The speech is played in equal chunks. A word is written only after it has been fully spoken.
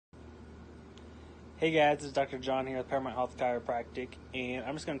Hey guys, this is Dr. John here with Paramount Chiropractic, and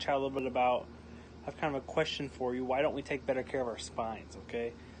I'm just going to chat a little bit about, I have kind of a question for you. Why don't we take better care of our spines,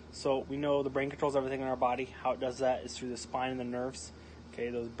 okay? So we know the brain controls everything in our body. How it does that is through the spine and the nerves,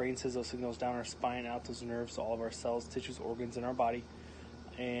 okay? Those brain sends those signals down our spine, out those nerves to all of our cells, tissues, organs in our body,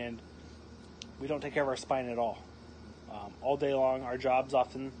 and we don't take care of our spine at all. All day long, our jobs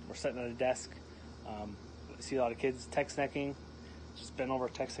often, we're sitting at a desk. I see a lot of kids text necking, just bent over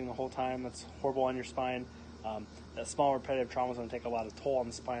texting the whole time. That's horrible on your spine. That small repetitive trauma is going to take a lot of toll on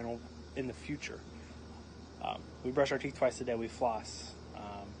the spine in the future. We brush our teeth twice a day. We floss.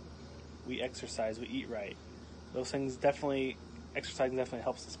 We exercise. We eat right. Those things definitely, exercising definitely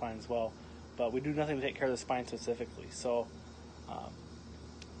helps the spine as well. But we do nothing to take care of the spine specifically. So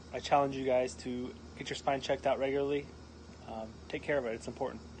I challenge you guys to get your spine checked out regularly. Take care of it. It's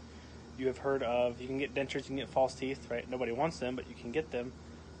important. You have heard of, you can get dentures, you can get false teeth, right? Nobody wants them, but you can get them.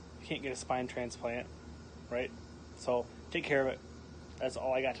 You can't get a spine transplant, right? So take care of it. That's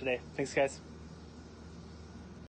all I got today. Thanks, guys.